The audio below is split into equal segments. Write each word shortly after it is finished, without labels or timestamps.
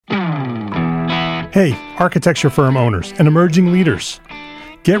Hey, architecture firm owners and emerging leaders.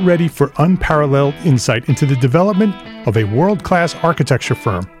 Get ready for unparalleled insight into the development of a world-class architecture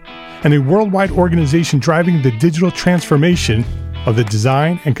firm and a worldwide organization driving the digital transformation of the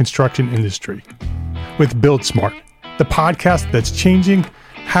design and construction industry. With Build Smart, the podcast that's changing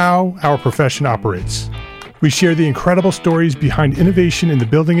how our profession operates. We share the incredible stories behind innovation in the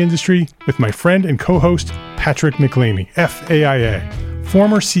building industry with my friend and co-host, Patrick McLaney, FAIA,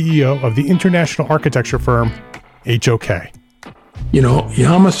 former CEO of the international architecture firm, HOK. You know,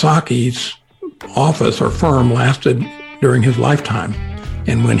 Yamasaki's office or firm lasted during his lifetime.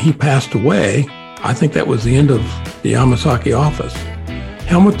 And when he passed away, I think that was the end of the Yamasaki office.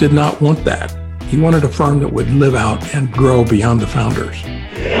 Helmut did not want that. He wanted a firm that would live out and grow beyond the founders.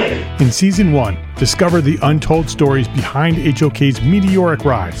 In Season 1, discover the untold stories behind HOK's meteoric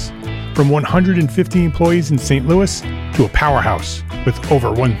rise, from 150 employees in St. Louis to a powerhouse with over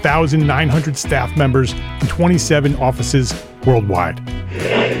 1,900 staff members and 27 offices worldwide.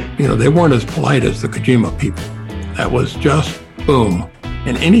 You know, they weren't as polite as the Kojima people. That was just boom.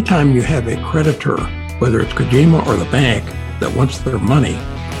 And anytime you have a creditor, whether it's Kojima or the bank, that wants their money,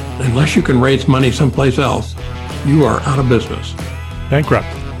 unless you can raise money someplace else, you are out of business. Bankrupt.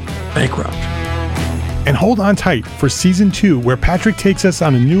 And hold on tight for Season 2, where Patrick takes us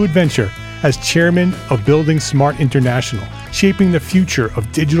on a new adventure as chairman of Building Smart International, shaping the future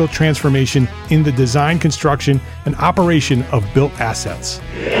of digital transformation in the design, construction, and operation of built assets.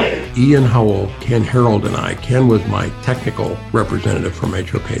 Ian Howell, Ken Harold, and I, Ken was my technical representative from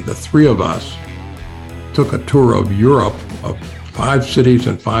HOK. The three of us took a tour of Europe of 5 cities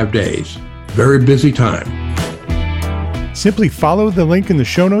in 5 days. Very busy time. Simply follow the link in the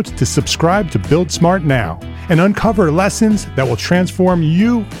show notes to subscribe to Build Smart now and uncover lessons that will transform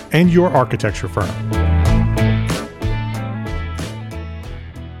you and your architecture firm.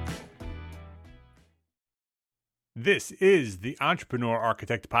 This is the Entrepreneur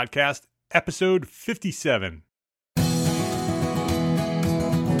Architect Podcast, episode 57.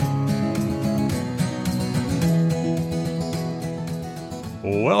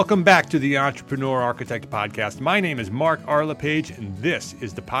 Welcome back to the Entrepreneur Architect Podcast. My name is Mark R. LePage, and this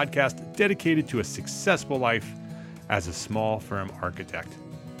is the podcast dedicated to a successful life as a small firm architect.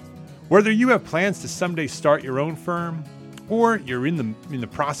 Whether you have plans to someday start your own firm, or you're in the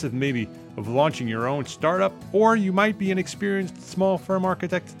process maybe of launching your own startup, or you might be an experienced small firm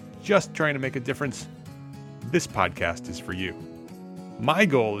architect just trying to make a difference, this podcast is for you. My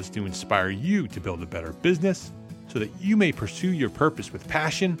goal is to inspire you to build a better business so that you may pursue your purpose with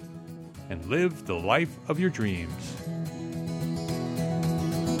passion and live the life of your dreams.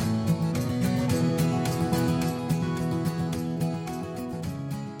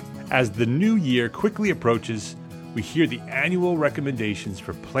 As the new year quickly approaches, we hear the annual recommendations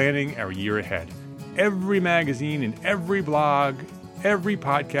for planning our year ahead. Every magazine and every blog, every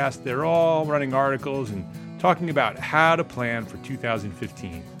podcast, they're all running articles and talking about how to plan for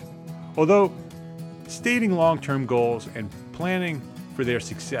 2015. Although stating long-term goals and planning for their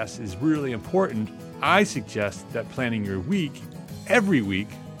success is really important, I suggest that planning your week, every week,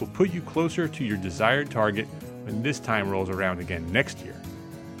 will put you closer to your desired target when this time rolls around again next year.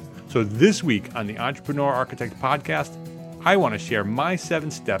 So this week on the Entrepreneur Architect Podcast, I want to share my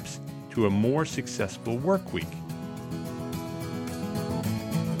 7 steps to a more successful work week.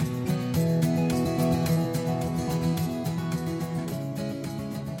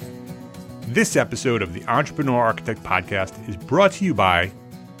 This episode of the Entrepreneur Architect Podcast is brought to you by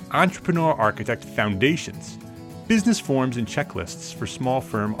Entrepreneur Architect Foundations, business forms and checklists for small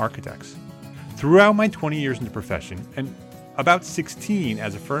firm architects. Throughout my 20 years in the profession, and about 16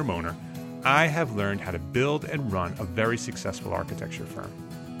 as a firm owner, I have learned how to build and run a very successful architecture firm.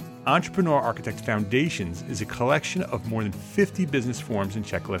 Entrepreneur Architect Foundations is a collection of more than 50 business forms and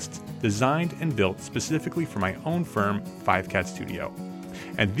checklists designed and built specifically for my own firm, 5CAT Studio.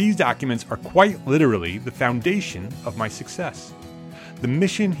 And these documents are quite literally the foundation of my success. The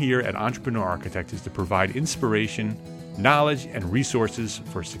mission here at Entrepreneur Architect is to provide inspiration, knowledge, and resources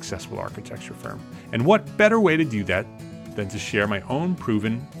for a successful architecture firm. And what better way to do that than to share my own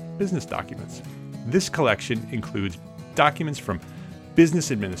proven business documents? This collection includes documents from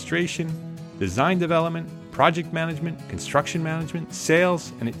business administration, design development, project management, construction management,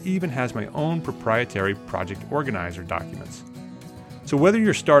 sales, and it even has my own proprietary project organizer documents. So whether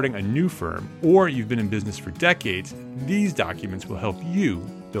you're starting a new firm or you've been in business for decades, these documents will help you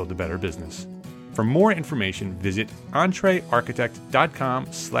build a better business. For more information, visit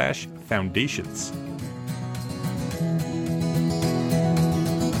entrearchitect.com/foundations.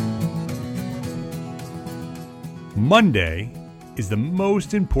 Monday is the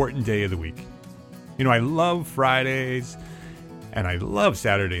most important day of the week. I love Fridays and I love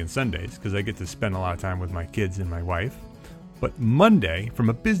Saturday and Sundays because I get to spend a lot of time with my kids and my wife. But Monday, from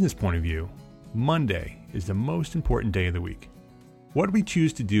a business point of view, Monday is the most important day of the week. What we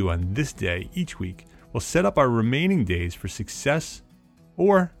choose to do on this day each week will set up our remaining days for success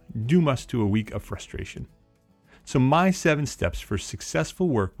or doom us to a week of frustration. So my 7 steps for a successful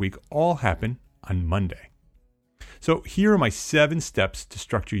work week all happen on Monday. So here are my 7 steps to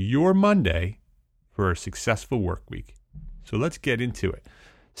structure your Monday for a successful work week. So let's get into it.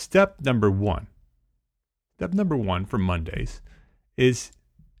 Step number 1. Step number 1 for Mondays is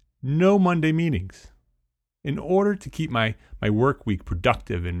no Monday meetings. In order to keep my work week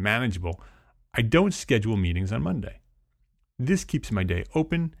productive and manageable, I don't schedule meetings on Monday. This keeps my day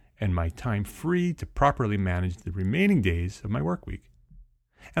open and my time free to properly manage the remaining days of my work week.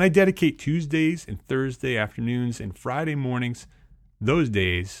 And I dedicate Tuesdays and Thursday afternoons and Friday mornings. Those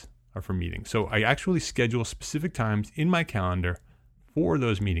days are for meetings. So I actually schedule specific times in my calendar for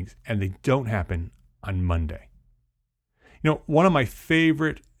those meetings, and they don't happen on Monday. One of my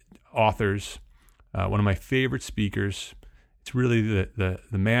favorite authors, one of my favorite speakers, it's really the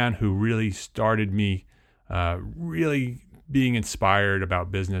man who really started me really being inspired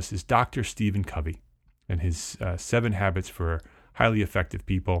about business is Dr. Stephen Covey and his 7 Habits for Highly Effective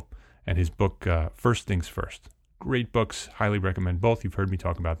People and his book, First Things First. Great books, highly recommend both. You've heard me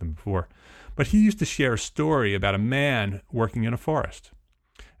talk about them before. But he used to share a story about a man working in a forest.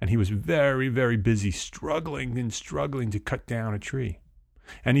 And he was very, very busy struggling to cut down a tree.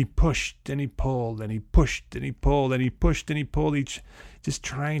 And he pushed and he pulled and he pushed and he pulled and he pushed and he pulled, just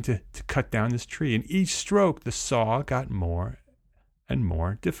trying to cut down this tree. And each stroke, the saw got more and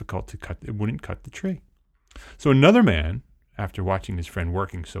more difficult to cut. It wouldn't cut the tree. So another man, after watching his friend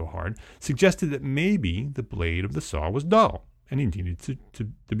working so hard, suggested that maybe the blade of the saw was dull and he needed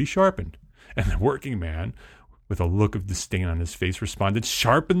to be sharpened. And the working man, with a look of disdain on his face, responded,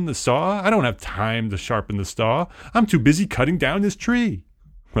 "Sharpen the saw? I don't have time to sharpen the saw. I'm too busy cutting down this tree."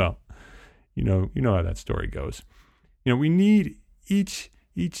 Well, you know how that story goes. We need we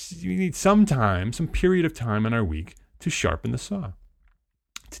need some period of time in our week to sharpen the saw,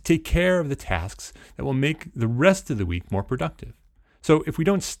 to take care of the tasks that will make the rest of the week more productive. So if we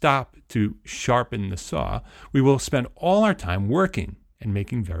don't stop to sharpen the saw, we will spend all our time working and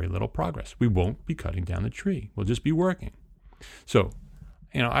making very little progress. We won't be cutting down the tree. We'll just be working. So,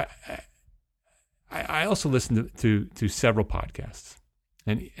 I also listen to several podcasts.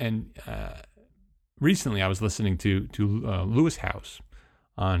 And recently I was listening to Lewis Howes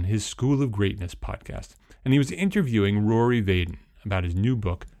on his School of Greatness podcast. And he was interviewing Rory Vaden about his new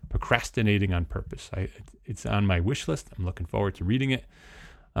book, Procrastinating on Purpose. It's on my wish list. I'm looking forward to reading it.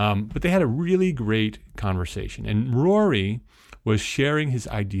 But they had a really great conversation. And Rory was sharing his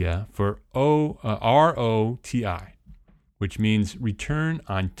idea for ROTI, which means Return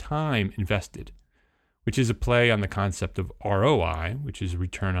on Time Invested, which is a play on the concept of ROI, which is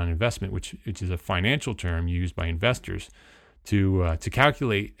return on investment, which is a financial term used by investors to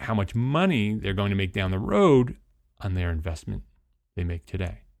calculate how much money they're going to make down the road on their investment they make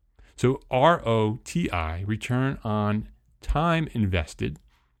today. So ROTI, Return on Time Invested,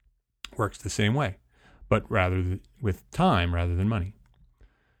 works the same way, but with time rather than money.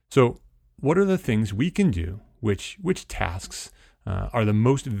 So what are the things we can do? Which tasks are the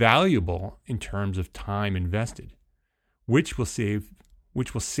most valuable in terms of time invested? Which will save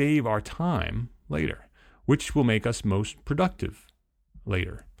our time later? Which will make us most productive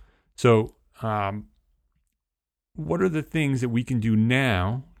later? So what are the things that we can do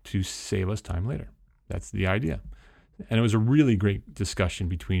now to save us time later? That's the idea. And it was a really great discussion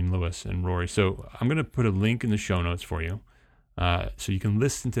between Lewis and Rory. So I'm going to put a link in the show notes for you, so you can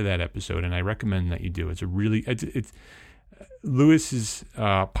listen to that episode. And I recommend that you do. Lewis's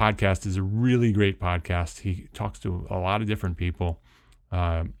podcast is a really great podcast. He talks to a lot of different people,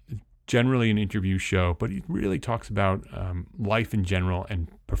 generally an interview show, but he really talks about life in general and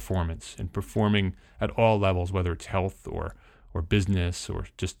performance and performing at all levels, whether it's health or business or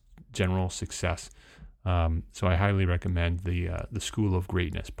just general success. So I highly recommend the School of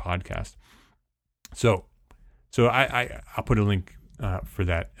Greatness podcast. So I'll put a link for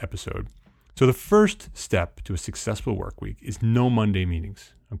that episode. So the first step to a successful work week is no Monday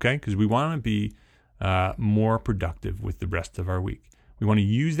meetings, okay? Because we want to be more productive with the rest of our week. We want to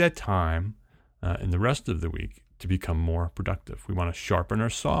use that time in the rest of the week to become more productive. We want to sharpen our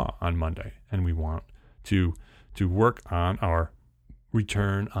saw on Monday, and we want to work on our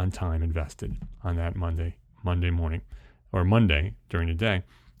return on time invested on that Monday morning, or Monday during the day.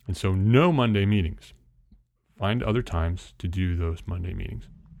 And so no Monday meetings. Find other times to do those Monday meetings.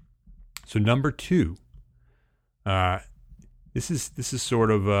 So number 2, this is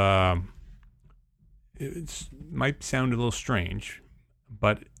sort of it might sound a little strange,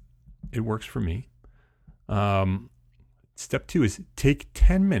 but it works for me. Step 2 is take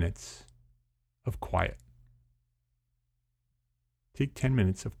 10 minutes of quiet. Take 10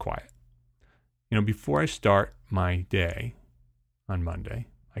 minutes of quiet. Before I start my day on Monday,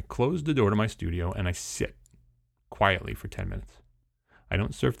 I close the door to my studio and I sit quietly for 10 minutes. I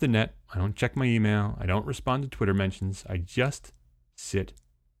don't surf the net. I don't check my email. I don't respond to Twitter mentions. I just sit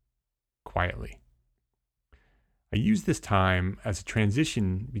quietly. I use this time as a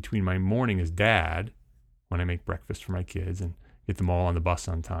transition between my morning as dad, when I make breakfast for my kids and get them all on the bus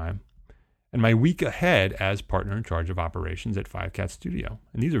on time, and my week ahead as partner in charge of operations at Five Cat Studio.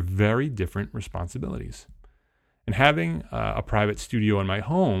 And these are very different responsibilities. And having a private studio in my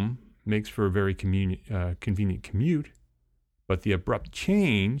home makes for a very convenient commute, but the abrupt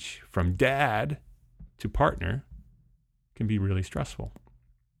change from dad to partner can be really stressful.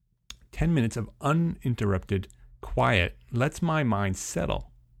 10 minutes of uninterrupted quiet lets my mind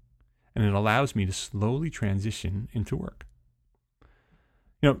settle, and it allows me to slowly transition into work.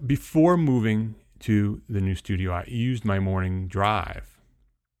 Before moving to the new studio, I used my morning drive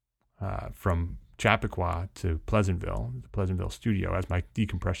from Chappaqua to Pleasantville, the Pleasantville studio, as my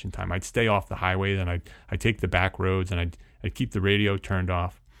decompression time. I'd stay off the highway, then I'd take the back roads, and I'd keep the radio turned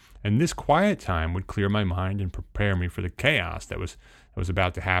off. And this quiet time would clear my mind and prepare me for the chaos that was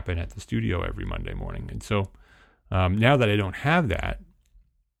about to happen at the studio every Monday morning. And so now that I don't have that,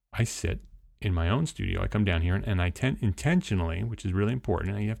 I sit in my own studio. I come down here and I intentionally, which is really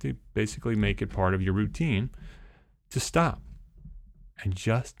important, and you have to basically make it part of your routine, to stop and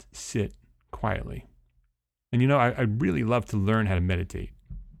just sit quietly. And I really love to learn how to meditate,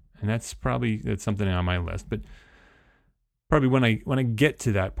 and that's something on my list. But probably when I get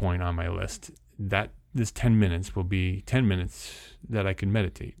to that point on my list, that this 10 minutes will be 10 minutes that I can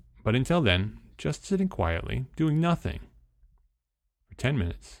meditate. But until then, just sitting quietly, doing nothing for 10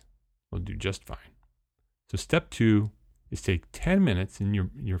 minutes will do just fine. So step 2 is take 10 minutes in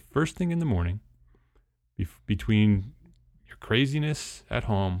your first thing in the morning, between your craziness at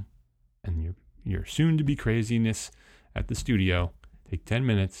home and your soon-to-be craziness at the studio. Take 10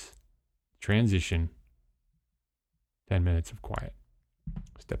 minutes, transition, 10 minutes of quiet.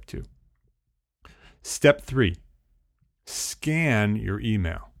 Step 2. Step 3, scan your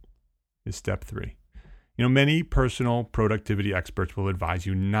email is step 3. Many personal productivity experts will advise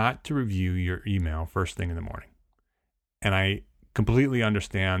you not to review your email first thing in the morning. And I completely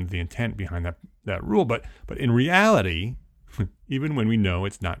understand the intent behind that rule, but in reality, even when we know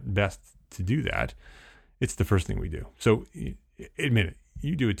it's not best to do that, it's the first thing we do. So admit it,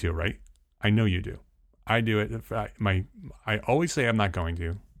 you do it too, right? I know you do. I do it. I always say I'm not going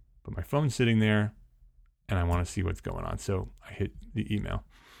to, but my phone's sitting there and I want to see what's going on. So I hit the email.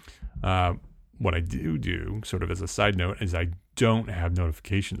 What I do, sort of as a side note, is I don't have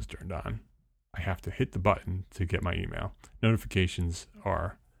notifications turned on. I have to hit the button to get my email. Notifications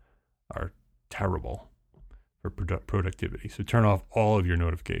are terrible for productivity. So turn off all of your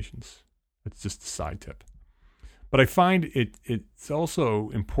notifications. That's just a side tip. But I find it's also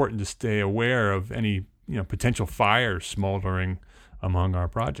important to stay aware of any potential fires smoldering among our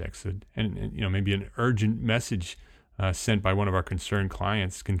projects, and maybe an urgent message sent by one of our concerned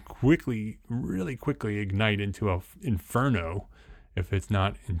clients can really quickly ignite into an inferno if it's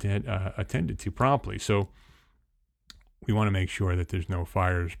not attended to promptly. So we want to make sure that there's no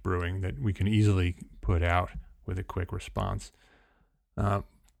fires brewing that we can easily put out with a quick response. And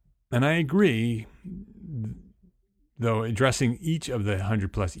I agree, though addressing each of the 100+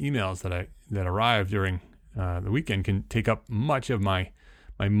 emails that arrive during the weekend can take up much of my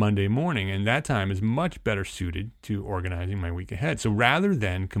Monday morning, and that time is much better suited to organizing my week ahead. So rather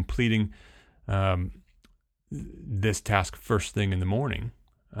than completing this task first thing in the morning,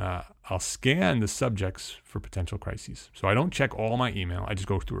 I'll scan the subjects for potential crises. So I don't check all my email. I just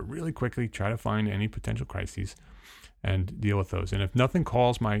go through it really quickly, try to find any potential crises and deal with those. And if nothing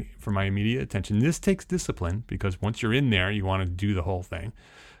calls for my immediate attention, this takes discipline, because once you're in there, you want to do the whole thing.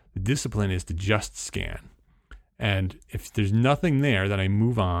 The discipline is to just scan. And if there's nothing there, then I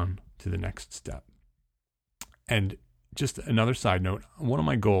move on to the next step. And just another side note, one of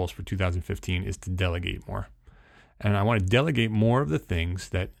my goals for 2015 is to delegate more. And I want to delegate more of the things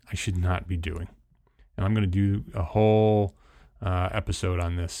that I should not be doing. And I'm going to do a whole episode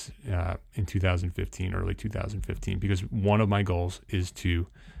on this in 2015, early 2015, because one of my goals is to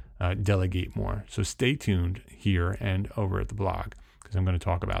delegate more. So stay tuned here and over at the blog, because I'm going to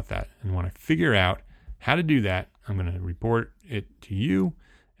talk about that. And when I figure out how to do that, I'm going to report it to you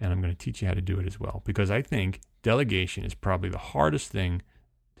and I'm going to teach you how to do it as well, because I think delegation is probably the hardest thing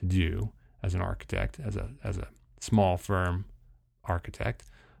to do as an architect, as a small firm architect.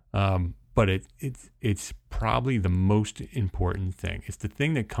 But it's probably the most important thing. It's the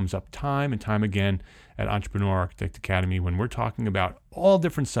thing that comes up time and time again at Entrepreneur Architect Academy when we're talking about all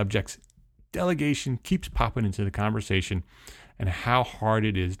different subjects. Delegation keeps popping into the conversation, and how hard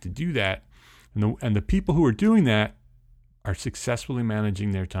it is to do that. And the people who are doing that are successfully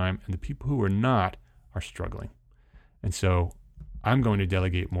managing their time, and the people who are not are struggling. And so I'm going to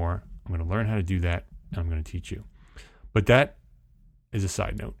delegate more. I'm going to learn how to do that, and I'm going to teach you. But that is a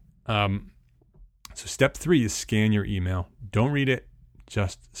side note. So step 3 is scan your email. Don't read it,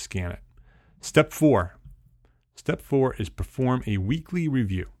 just scan it. Step 4 is perform a weekly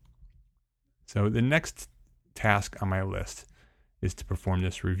review. So the next task on my list is to perform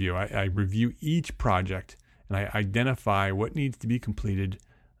this review. I review each project and I identify what needs to be completed.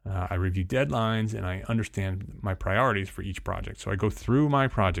 I review deadlines and I understand my priorities for each project. So I go through my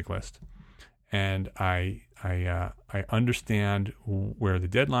project list and I understand where the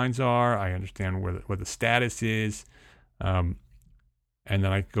deadlines are. I understand what the status is. And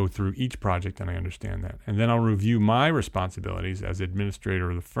then I go through each project and I understand that. And then I'll review my responsibilities as administrator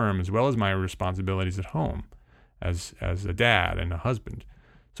of the firm, as well as my responsibilities at home as a dad and a husband.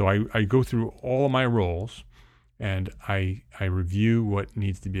 So I go through all of my roles and I review what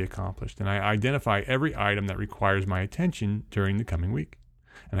needs to be accomplished. And I identify every item that requires my attention during the coming week.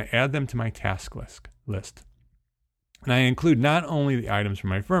 And I add them to my task list. And I include not only the items for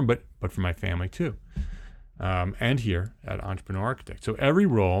my firm, but for my family too. And here at Entrepreneur Architect. So every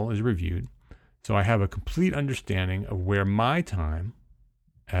role is reviewed. So I have a complete understanding of where my time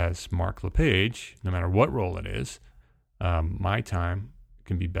as Mark LePage, no matter what role it is, my time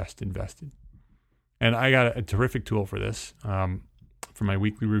can be best invested. And I got a terrific tool for this. For my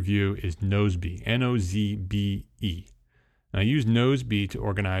weekly review is Nozbe, Nozbe. And I use Nozbe to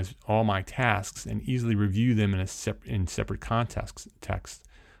organize all my tasks and easily review them in separate context.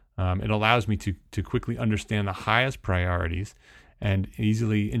 It allows me to quickly understand the highest priorities and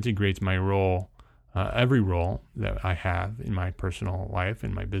easily integrates my role, every role that I have in my personal life,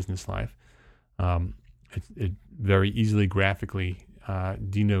 in my business life. It very easily graphically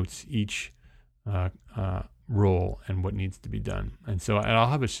denotes each role and what needs to be done. And so I'll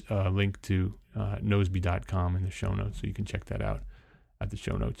have a link to Nozbe.com in the show notes, so you can check that out at the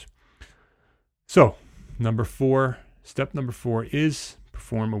show notes. So step number 4 is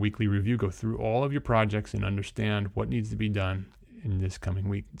perform a weekly review. Go through all of your projects and understand what needs to be done in this coming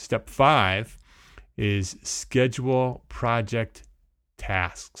week. Step 5 is schedule project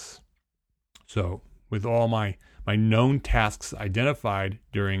tasks. So with all my known tasks identified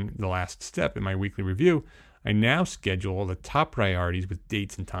during the last step in my weekly review, I now schedule the top priorities with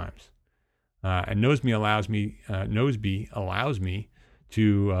dates and times. And Nozbe allows me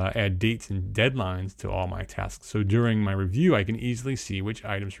to add dates and deadlines to all my tasks. So during my review, I can easily see which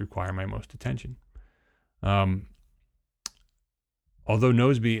items require my most attention. Although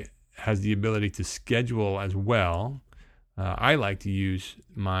Nozbe has the ability to schedule as well, I like to use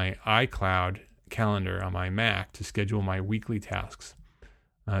my iCloud calendar on my Mac to schedule my weekly tasks.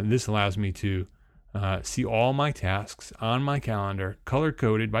 This allows me to see all my tasks on my calendar,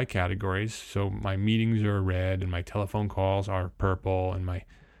 color-coded by categories. So my meetings are red, and my telephone calls are purple, and my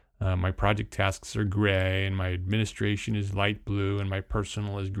project tasks are gray, and my administration is light blue, and my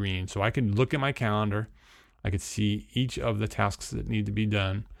personal is green. So I can look at my calendar. I could see each of the tasks that need to be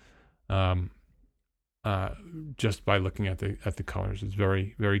done just by looking at the colors. It's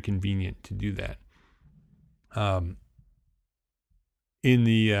very, very convenient to do that. I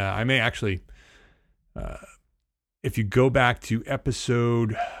may actually... if you go back to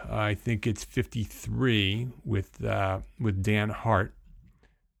episode, I think it's 53 with Dan Hart,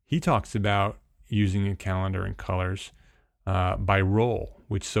 he talks about using a calendar and colors by role.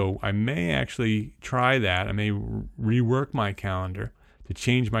 So I may actually try that. I may rework my calendar to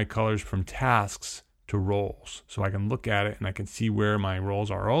change my colors from tasks to roles, so I can look at it and I can see where my roles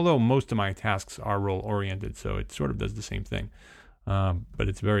are. Although most of my tasks are role oriented, so it sort of does the same thing. But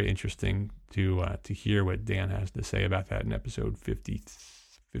it's very interesting to hear what Dan has to say about that in episode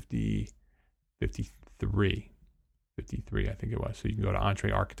 53, I think it was. So you can go to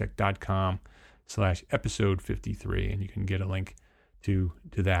entrearchitect.com/episode 53 and you can get a link to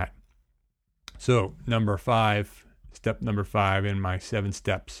that. So step number 5 in my 7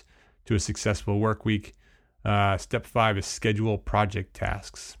 steps to a successful work week. Step 5 is schedule project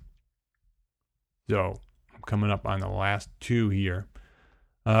tasks. So I'm coming up on the last 2 here.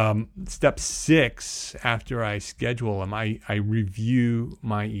 Step 6, after I schedule them, I review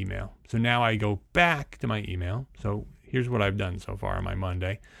my email. So now I go back to my email. So here's what I've done so far on my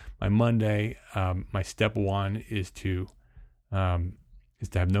Monday. My step 1 is to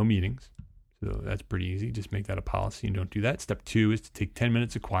have no meetings. So that's pretty easy. Just make that a policy and don't do that. Step 2 is to take 10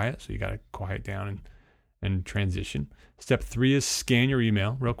 minutes of quiet. So you got to quiet down and transition. Step 3 is scan your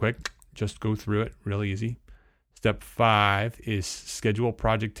email real quick. Just go through it real easy. Step 5 is schedule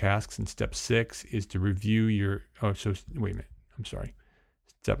project tasks, and step 6 is to review your. Wait a minute. I'm sorry.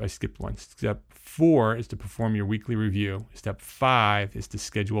 I skipped one. Step 4 is to perform your weekly review. Step 5 is to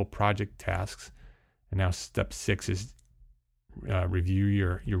schedule project tasks, and now step 6 is review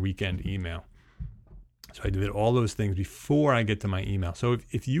your weekend email. So I did all those things before I get to my email. So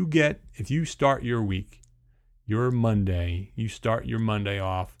if you start your week, your Monday, you start your Monday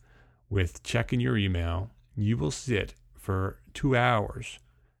off with checking your email. You will sit for 2 hours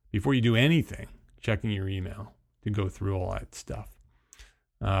before you do anything checking your email to go through all that stuff.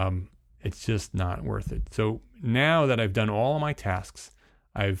 It's just not worth it. So now that I've done all of my tasks,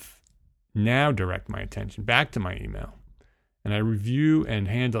 I've now direct my attention back to my email, and I review and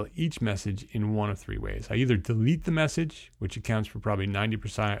handle each message in one of 3 ways. I either delete the message, which accounts for probably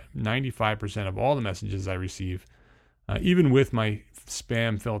 95% of all the messages I receive. Even with my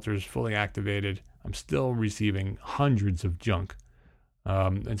spam filters fully activated, I'm still receiving hundreds of junk.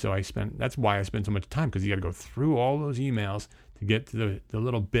 And so that's why I spend so much time, because you got to go through all those emails to get to the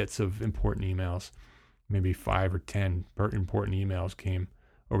little bits of important emails. Maybe 5 or 10 important emails came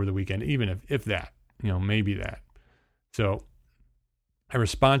over the weekend, even if that, maybe that. So I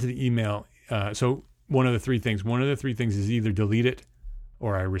respond to the email. So one of the three things is either delete it,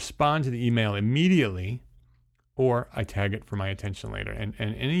 or I respond to the email immediately, or I tag it for my attention later. And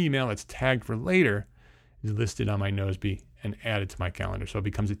any email that's tagged for later is listed on my Noseby and added to my calendar. So it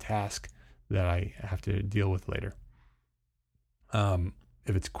becomes a task that I have to deal with later.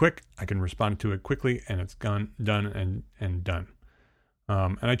 If it's quick, I can respond to it quickly, and it's done. And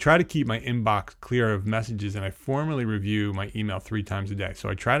I try to keep my inbox clear of messages, and I formally review my email 3 times a day. So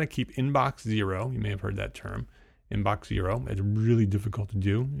I try to keep inbox 0. You may have heard that term, inbox 0. It's really difficult to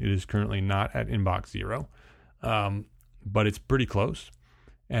do. It is currently not at inbox 0. But it's pretty close.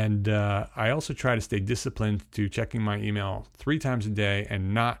 And I also try to stay disciplined to checking my email 3 times a day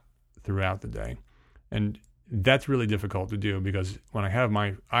and not throughout the day. And that's really difficult to do, because when I have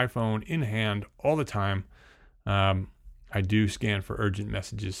my iPhone in hand all the time, I do scan for urgent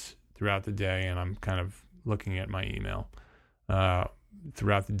messages throughout the day, and I'm kind of looking at my email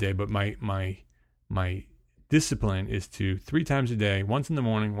throughout the day. But my discipline is to 3 times a day, once in the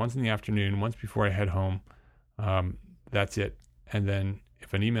morning, once in the afternoon, once before I head home. That's it. And then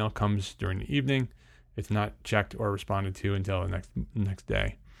if an email comes during the evening, it's not checked or responded to until the next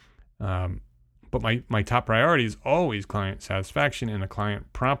day. But my top priority is always client satisfaction, and a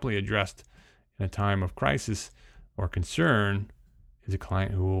client promptly addressed in a time of crisis or concern is a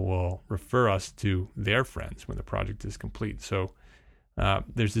client who will refer us to their friends when the project is complete. So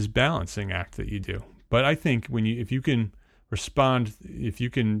there's this balancing act that you do. But I think if you can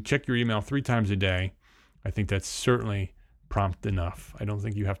check your email 3 times a day, I think that's certainly prompt enough. I don't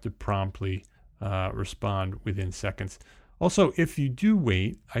think you have to promptly respond within seconds. Also, if you do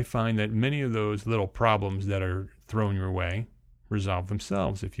wait, I find that many of those little problems that are thrown your way resolve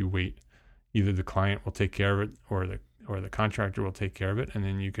themselves if you wait. Either the client will take care of it, or the contractor will take care of it, and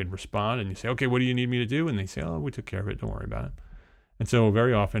then you could respond and you say, okay, what do you need me to do? And they say, oh, we took care of it, don't worry about it. And so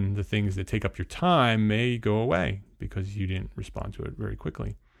very often the things that take up your time may go away because you didn't respond to it very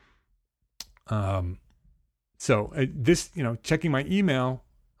quickly. So checking my email,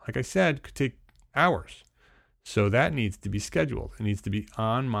 like I said, could take hours. So that needs to be scheduled. It needs to be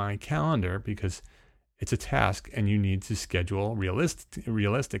on my calendar, because it's a task and you need to schedule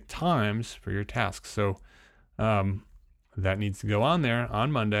realistic times for your tasks. So that needs to go on there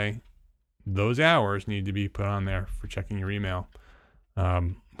on Monday. Those hours need to be put on there for checking your email,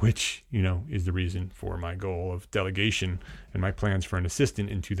 which, is the reason for my goal of delegation and my plans for an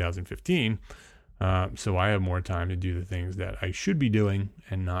assistant in 2015. So I have more time to do the things that I should be doing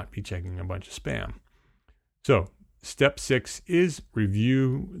and not be checking a bunch of spam. So step 6 is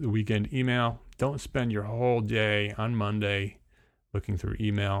review the weekend email. Don't spend your whole day on Monday looking through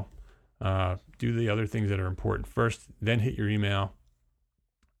email. Do the other things that are important first, then hit your email,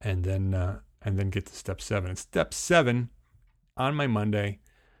 and then get to step 7. And step 7 on my Monday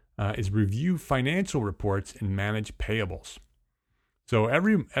is review financial reports and manage payables. So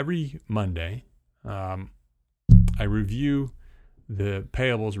every Monday, I review the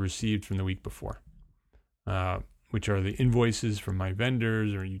payables received from the week before. which are the invoices from my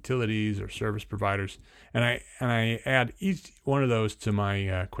vendors or utilities or service providers. And I add each one of those to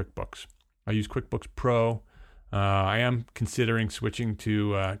my QuickBooks. I use QuickBooks Pro. I am considering switching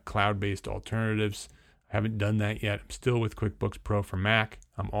to cloud-based alternatives. I haven't done that yet. I'm still with QuickBooks Pro for Mac.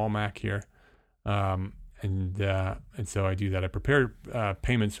 I'm all Mac here. And so I do that. I prepare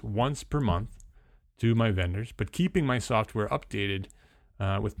payments once per month to my vendors, but keeping my software updated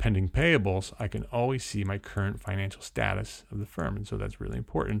with pending payables, I can always see my current financial status of the firm. And so that's really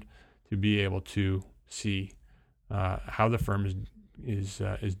important to be able to see how the firm is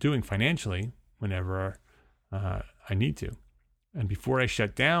doing financially whenever I need to. And before I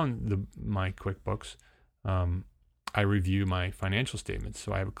shut down my QuickBooks, I review my financial statements,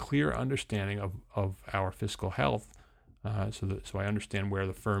 so I have a clear understanding of our fiscal health, so I understand where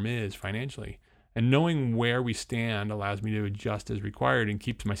the firm is financially. And knowing where we stand allows me to adjust as required and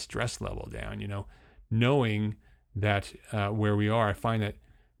keeps my stress level down. Knowing that where we are, I find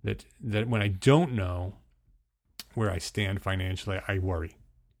that when I don't know where I stand financially, I worry.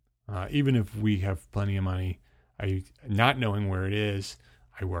 Even if we have plenty of money, not knowing where it is,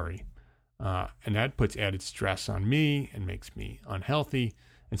 I worry. And that puts added stress on me and makes me unhealthy.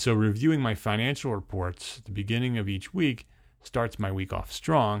 And so reviewing my financial reports at the beginning of each week starts my week off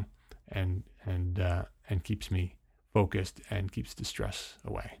strong and keeps me focused and keeps the stress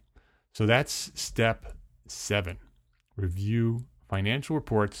away. So that's step 7. Review financial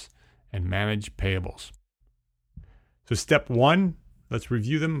reports and manage payables. So step 1, let's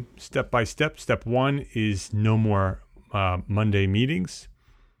review them step by step. Step 1 is no more Monday meetings.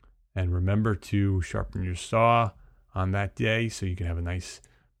 And remember to sharpen your saw on that day so you can have a nice,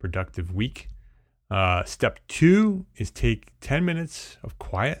 productive week. Step 2 is take 10 minutes of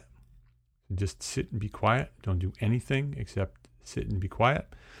quiet. Just sit and be quiet. Don't do anything except sit and be quiet.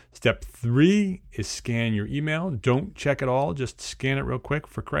 Step 3 is scan your email. Don't check it all. Just scan it real quick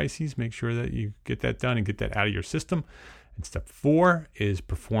for crises. Make sure that you get that done and get that out of your system. And step 4 is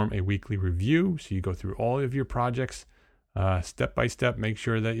perform a weekly review. So you go through all of your projects step by step. Make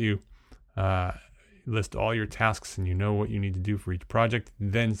sure that you list all your tasks and you know what you need to do for each project.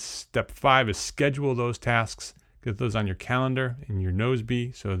 Then step 5 is schedule those tasks. Get those on your calendar in your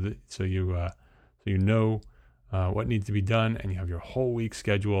Nosebee so you know what needs to be done and you have your whole week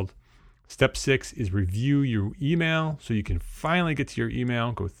scheduled. Step 6 is review your email so you can finally get to your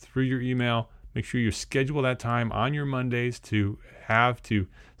email, go through your email. Make sure you schedule that time on your Mondays to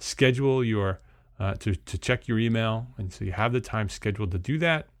schedule your to check your email, and so you have the time scheduled to do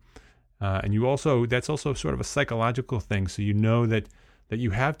that. And that's also sort of a psychological thing, so you know that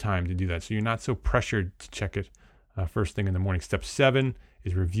you have time to do that, so you're not so pressured to check it first thing in the morning. Step 7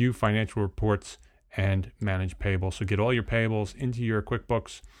 is review financial reports and manage payables. So get all your payables into your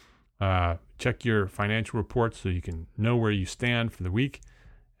QuickBooks, check your financial reports so you can know where you stand for the week,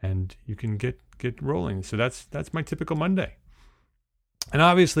 and you can get rolling. So that's my typical Monday. And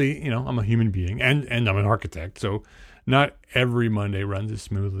obviously, I'm a human being and I'm an architect, so not every Monday runs as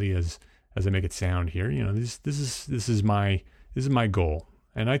smoothly as I make it sound here. This is my goal,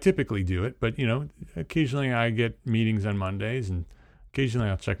 and I typically do it. But occasionally I get meetings on Mondays, and occasionally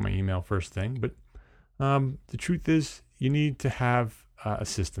I'll check my email first thing. But the truth is, you need to have a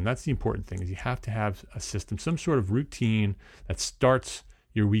system. That's the important thing. Is you have to have a system, some sort of routine that starts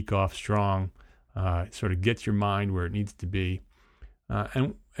your week off strong, sort of gets your mind where it needs to be.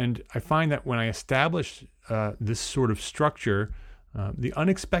 And I find that when I establish this sort of structure, the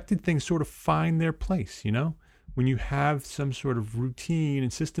unexpected things sort of find their place. When you have some sort of routine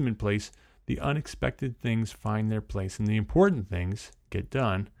and system in place, the unexpected things find their place, and the important things get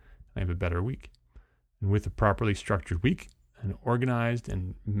done. I have a better week. And with a properly structured week and organized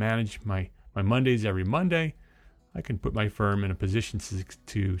and manage my Mondays every Monday, I can put my firm in a position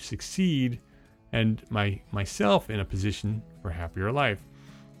to succeed, and myself in a position for a happier life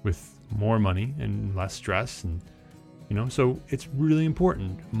with more money and less stress. And so it's really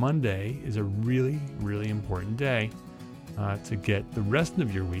important. Monday is a really, really important day to get the rest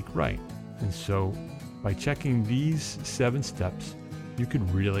of your week right. And so by checking these 7 steps, you could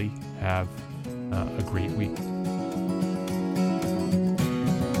really have a great week.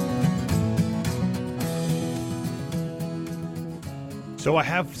 So I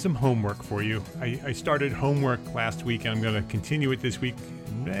have some homework for you. I started homework last week, and I'm going to continue it this week.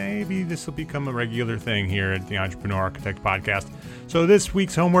 Maybe this will become a regular thing here at the Entrepreneur Architect Podcast. So this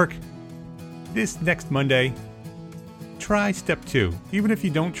week's homework, this next Monday, try step 2. Even if you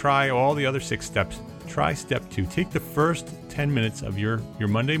don't try all the other 6 steps, try step 2. Take the first 10 minutes of your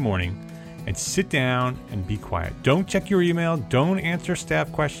Monday morning and sit down and be quiet. Don't check your email. Don't answer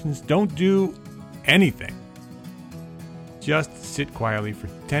staff questions. Don't do anything. Just sit quietly for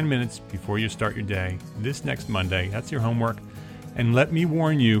 10 minutes before you start your day this next Monday. That's your homework. And let me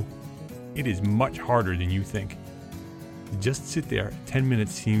warn you, it is much harder than you think. Just sit there. 10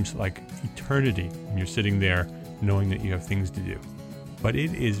 minutes seems like eternity when you're sitting there knowing that you have things to do. But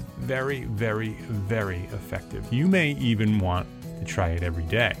it is very, very, very effective. You may even want to try it every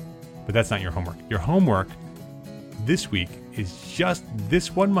day, but that's not your homework. Your homework this week is just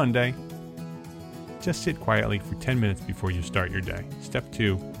this one Monday. Just sit quietly for 10 minutes before you start your day. Step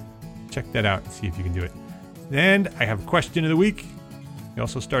 2, check that out and see if you can do it. And I have a question of the week. We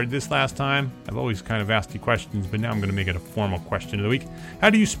also started this last time. I've always kind of asked you questions, but now I'm going to make it a formal question of the week.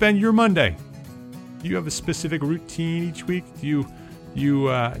 How do you spend your Monday? Do you have a specific routine each week? Do you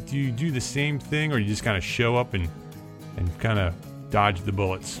do the same thing, or you just kind of show up and kind of dodge the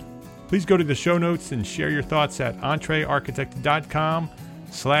bullets? Please go to the show notes and share your thoughts at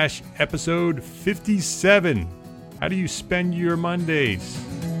entrearchitect.com/episode 57. How do you spend your Mondays?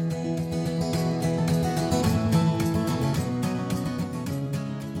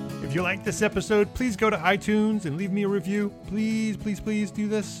 If you like this episode, please go to iTunes and leave me a review. Please, please, please do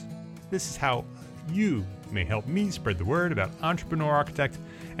this. This is how you may help me spread the word about Entrepreneur Architect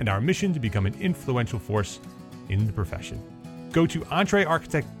and our mission to become an influential force in the profession. Go to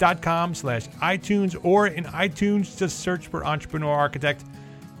entrearchitect.com/iTunes, or in iTunes, just search for Entrepreneur Architect.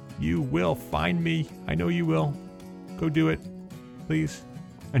 You will find me. I know you will. Go do it, please.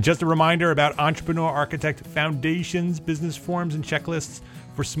 And just a reminder about Entrepreneur Architect Foundations, business forms, and checklists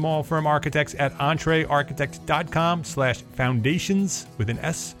for small firm architects at entrearchitect.com/foundations with an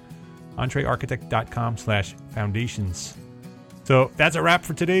S. entrearchitect.com/foundations. So that's a wrap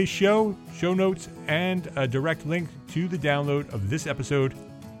for today's show. Show notes and a direct link to the download of this episode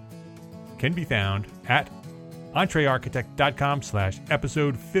can be found at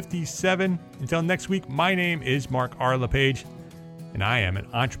entrearchitect.com/episode 57. Until next week, my name is Mark R. LePage, and I am an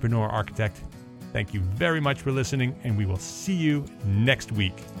Entrepreneur Architect. Thank you very much for listening, and we will see you next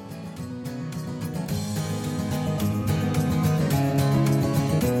week.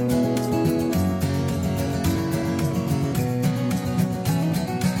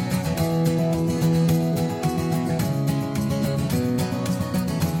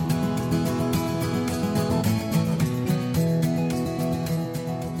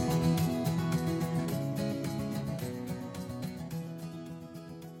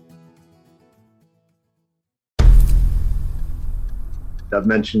 I've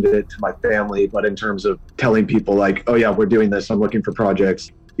mentioned it to my family, but in terms of telling people like, oh yeah, we're doing this, I'm looking for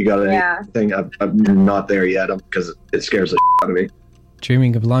projects, you got anything? I'm not there yet because it scares the shit out of me.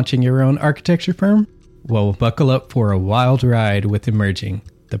 Dreaming of launching your own architecture firm? Well, buckle up for a wild ride with Emerging,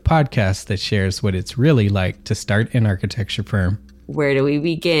 the podcast that shares what it's really like to start an architecture firm. Where do we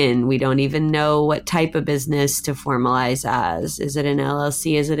begin? We don't even know what type of business to formalize as. Is it an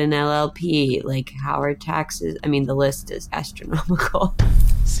LLC? Is it an LLP? Like, how are taxes? I mean, the list is astronomical.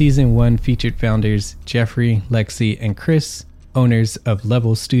 Season 1 featured founders Jeffrey, Lexi, and Chris, owners of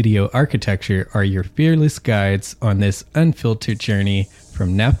Level Studio Architecture, are your fearless guides on this unfiltered journey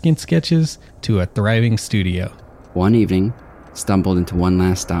from napkin sketches to a thriving studio. One evening, stumbled into one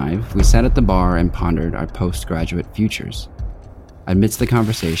last dive, we sat at the bar and pondered our postgraduate futures. Amidst the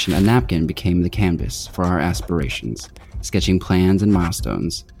conversation, a napkin became the canvas for our aspirations, sketching plans and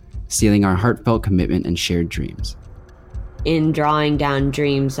milestones, sealing our heartfelt commitment and shared dreams. In drawing down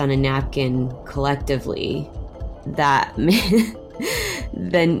dreams on a napkin collectively, that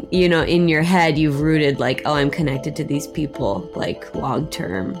then, in your head, you've rooted like, oh, I'm connected to these people, like long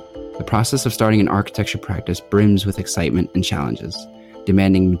term. The process of starting an architecture practice brims with excitement and challenges,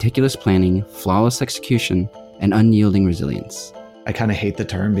 demanding meticulous planning, flawless execution, and unyielding resilience. I kind of hate the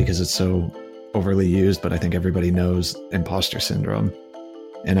term because it's so overly used, but I think everybody knows imposter syndrome.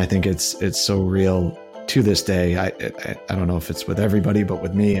 And I think it's so real to this day. I don't know if it's with everybody, but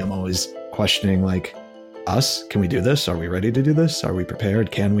with me, I'm always questioning like, us? Can we do this? Are we ready to do this? Are we prepared?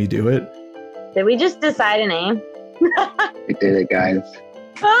 Can we do it? Did we just decide a name? We did it, guys.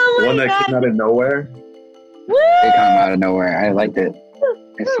 Oh my God. One that came out of nowhere? Woo! It came out of nowhere. I liked it.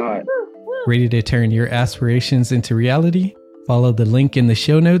 I saw it. Ready to turn your aspirations into reality? Follow the link in the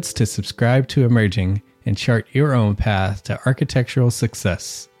show notes to subscribe to Emerging and chart your own path to architectural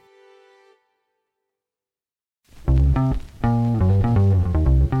success.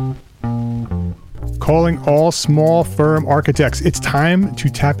 Calling all small firm architects. It's time to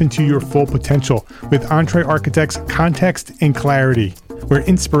tap into your full potential with EntreArchitect's Context and Clarity, where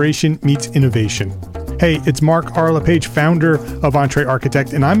inspiration meets innovation. Hey, it's Mark R. LePage, founder of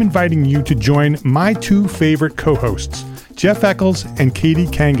EntreArchitect, and I'm inviting you to join my two favorite co-hosts, Jeff Eccles and Katie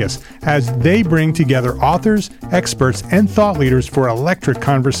Kangas, as they bring together authors, experts, and thought leaders for electric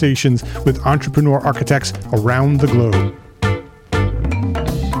conversations with entrepreneur architects around the globe.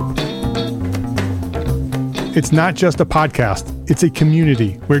 It's not just a podcast, it's a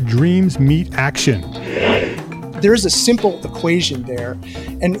community where dreams meet action. There's a simple equation there.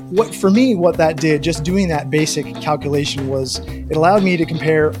 And what that did, just doing that basic calculation, was it allowed me to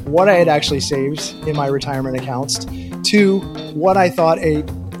compare what I had actually saved in my retirement accounts to what I thought a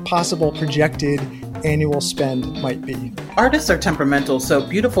possible projected annual spend might be. Artists are temperamental, so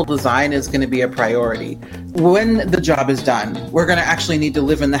beautiful design is going to be a priority. When the job is done, we're going to actually need to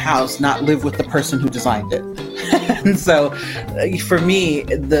live in the house, not live with the person who designed it. And so for me,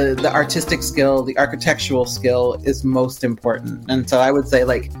 the artistic skill, the architectural skill is most important. And so I would say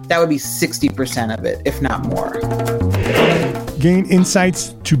that would be 60% of it, if not more. Gain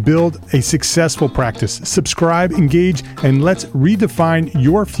insights to build a successful practice. Subscribe, engage, and let's redefine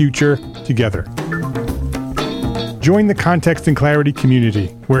your future together. Join the Context and Clarity community,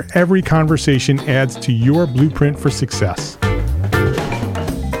 where every conversation adds to your blueprint for success.